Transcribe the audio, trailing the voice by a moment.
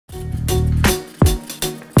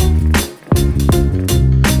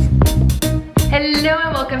Hello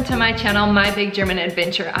and welcome to my channel, My Big German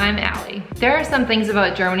Adventure. I'm Allie. There are some things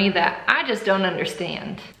about Germany that I just don't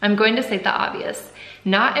understand. I'm going to state the obvious.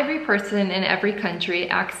 Not every person in every country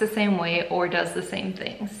acts the same way or does the same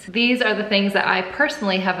things. These are the things that I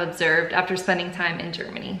personally have observed after spending time in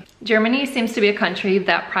Germany. Germany seems to be a country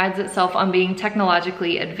that prides itself on being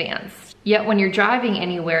technologically advanced. Yet when you're driving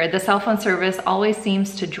anywhere, the cell phone service always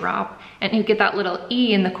seems to drop, and you get that little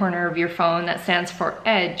E in the corner of your phone that stands for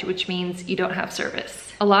edge, which means you don't have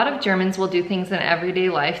service. A lot of Germans will do things in everyday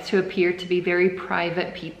life to appear to be very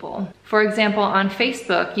private people. For example, on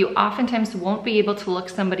Facebook, you oftentimes won't be able to look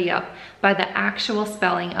somebody up by the actual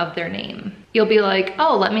spelling of their name. You'll be like,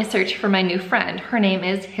 oh, let me search for my new friend. Her name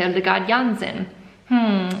is Hildegard Jansen.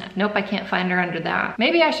 Nope, I can't find her under that.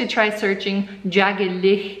 Maybe I should try searching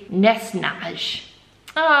Jagelich Nesnaj.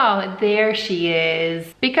 Oh, there she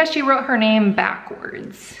is. Because she wrote her name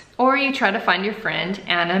backwards. Or you try to find your friend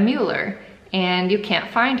Anna Mueller and you can't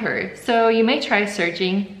find her. So you may try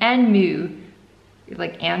searching Anmu. You're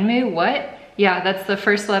like, Anmu, what? Yeah, that's the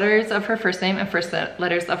first letters of her first name and first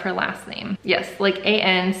letters of her last name. Yes, like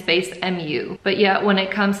A-N space M-U. But yet when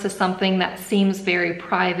it comes to something that seems very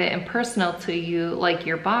private and personal to you, like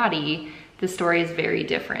your body, the story is very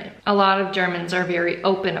different. A lot of Germans are very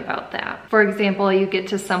open about that. For example, you get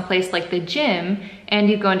to some place like the gym and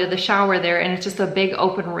you go into the shower there and it's just a big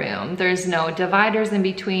open room. There's no dividers in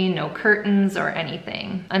between, no curtains or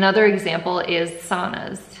anything. Another example is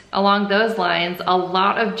saunas. Along those lines, a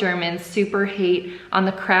lot of Germans super hate on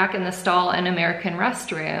the crack in the stall in American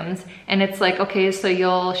restrooms. And it's like, okay, so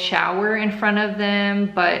you'll shower in front of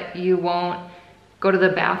them, but you won't go to the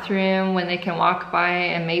bathroom when they can walk by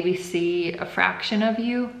and maybe see a fraction of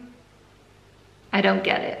you. I don't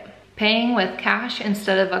get it. Paying with cash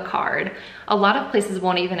instead of a card. A lot of places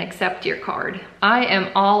won't even accept your card. I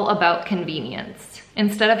am all about convenience.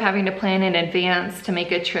 Instead of having to plan in advance to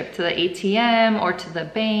make a trip to the ATM or to the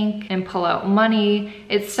bank and pull out money,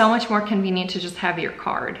 it's so much more convenient to just have your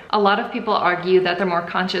card. A lot of people argue that they're more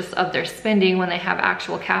conscious of their spending when they have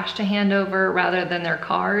actual cash to hand over rather than their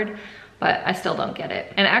card, but I still don't get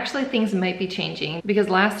it. And actually things might be changing because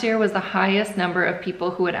last year was the highest number of people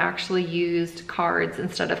who had actually used cards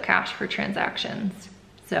instead of cash for transactions.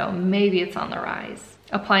 So maybe it's on the rise.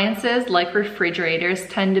 Appliances like refrigerators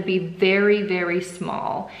tend to be very, very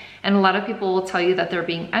small. And a lot of people will tell you that they're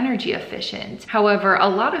being energy efficient. However, a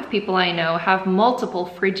lot of people I know have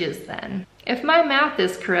multiple fridges then. If my math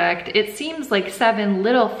is correct, it seems like 7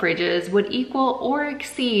 little fridges would equal or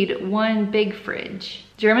exceed 1 big fridge.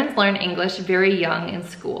 Germans learn English very young in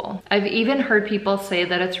school. I've even heard people say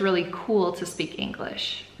that it's really cool to speak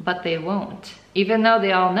English, but they won't. Even though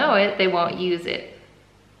they all know it, they won't use it.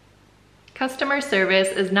 Customer service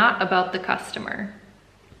is not about the customer.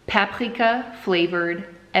 Paprika flavored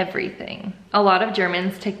everything. A lot of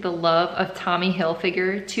Germans take the love of Tommy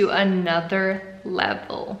Hilfiger to another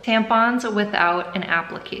level. Tampons without an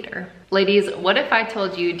applicator. Ladies, what if I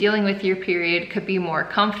told you dealing with your period could be more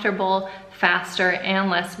comfortable, faster, and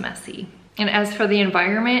less messy? And as for the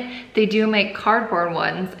environment, they do make cardboard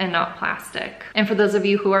ones and not plastic. And for those of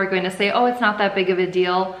you who are going to say, oh, it's not that big of a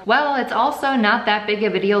deal. Well, it's also not that big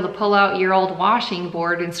of a deal to pull out your old washing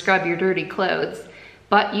board and scrub your dirty clothes.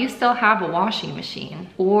 But you still have a washing machine.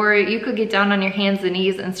 Or you could get down on your hands and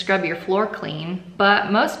knees and scrub your floor clean.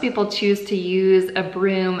 But most people choose to use a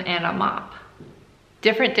broom and a mop.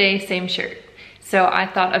 Different day, same shirt. So I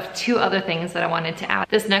thought of 2 other things that I wanted to add.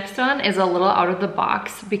 This next one is a little out of the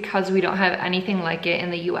box because we don't have anything like it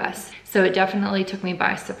in the US. So it definitely took me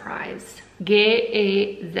by surprise.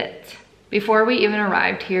 GEZ. Before we even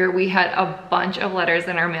arrived here, we had a bunch of letters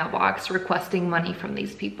in our mailbox requesting money from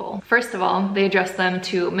these people. First of all, they addressed them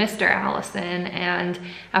to Mr. Allison, and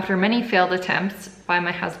after many failed attempts by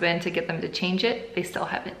my husband to get them to change it, they still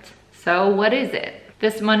haven't. So what is it?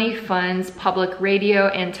 This money funds public radio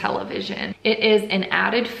and television. It is an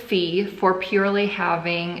added fee for purely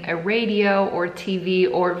having a radio or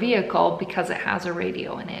TV or vehicle because it has a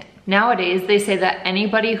radio in it. Nowadays, they say that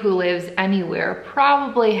anybody who lives anywhere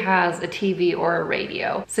probably has a TV or a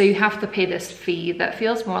radio. So you have to pay this fee that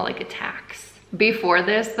feels more like a tax. Before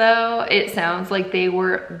this though, it sounds like they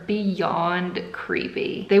were beyond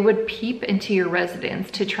creepy. They would peep into your residence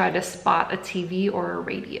to try to spot a TV or a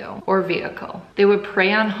radio or vehicle. They would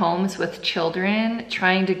prey on homes with children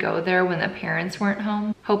trying to go there when the parents weren't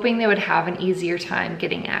home, hoping they would have an easier time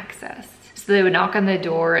getting access. So they would knock on the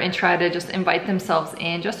door and try to just invite themselves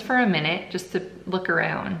in just for a minute, just to look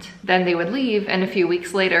around. Then they would leave, and a few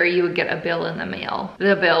weeks later, you would get a bill in the mail.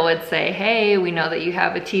 The bill would say, hey, we know that you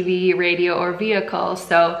have a TV, radio, or vehicle,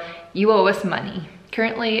 so you owe us money.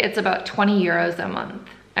 Currently, it's about 20 euros a month.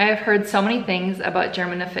 I have heard so many things about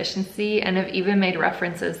German efficiency and have even made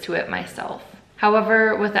references to it myself.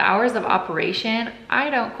 However, with the hours of operation, I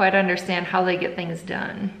don't quite understand how they get things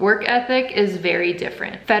done. Work ethic is very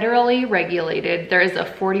different. Federally regulated, there is a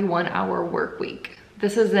 41-hour work week.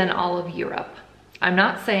 This is in all of Europe. I'm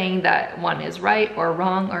not saying that one is right or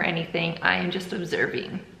wrong or anything, I am just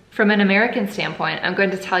observing. From an American standpoint, I'm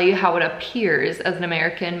going to tell you how it appears as an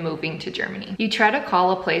American moving to Germany. You try to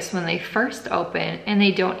call a place when they first open and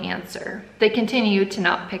they don't answer. They continue to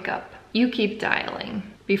not pick up. You keep dialing.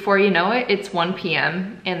 Before you know it, it's 1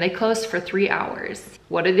 p.m. and they close for 3 hours.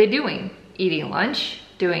 What are they doing? Eating lunch?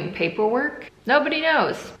 Doing paperwork? Nobody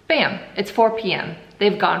knows. Bam, it's 4 p.m.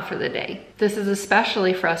 They've gone for the day. This is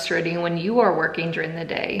especially frustrating when you are working during the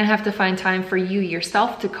day and have to find time for you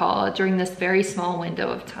yourself to call during this very small window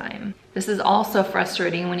of time. This is also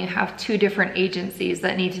frustrating when you have 2 different agencies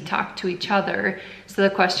that need to talk to each other, so the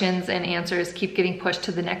questions and answers keep getting pushed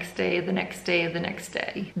to the next day, the next day, the next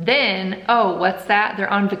day. Then, oh, what's that?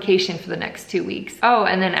 They're on vacation for the next 2 weeks. Oh,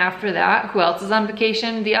 and then after that, who else is on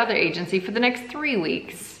vacation? The other agency for the next 3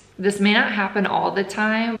 weeks. This may not happen all the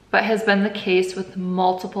time, but has been the case with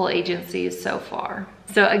multiple agencies so far.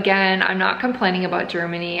 So again, I'm not complaining about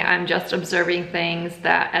Germany. I'm just observing things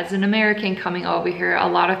that as an American coming over here, a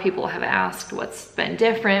lot of people have asked what's been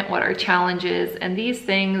different, what are challenges, and these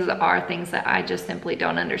things are things that I just simply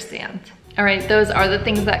don't understand. All right, those are the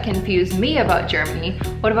things that confuse me about Germany.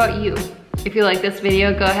 What about you? If you like this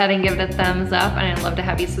video, go ahead and give it a thumbs up, and I'd love to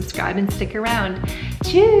have you subscribe and stick around.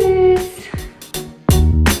 Cheers!